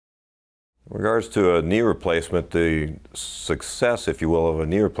In regards to a knee replacement, the success, if you will, of a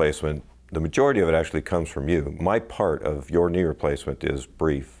knee replacement, the majority of it actually comes from you. My part of your knee replacement is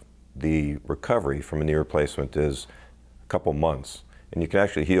brief. The recovery from a knee replacement is a couple months, and you can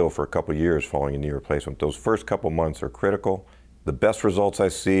actually heal for a couple years following a knee replacement. Those first couple months are critical. The best results I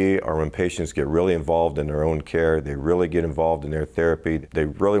see are when patients get really involved in their own care, they really get involved in their therapy, they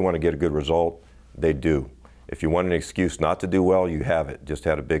really want to get a good result, they do. If you want an excuse not to do well, you have it. Just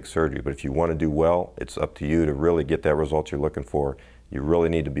had a big surgery. But if you want to do well, it's up to you to really get that result you're looking for. You really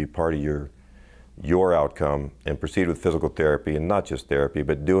need to be part of your outcome and proceed with physical therapy, and not just therapy,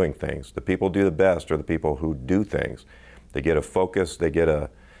 but doing things. The people who do the best are the people who do things. They get a focus, they get a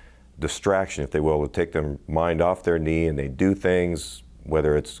distraction, if they will, to take their mind off their knee, and they do things,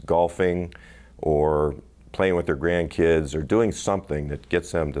 whether it's golfing or playing with their grandkids or doing something that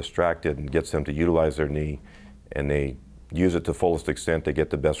gets them distracted and gets them to utilize their knee, and they use it to fullest extent, they get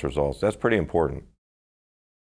the best results. That's pretty important.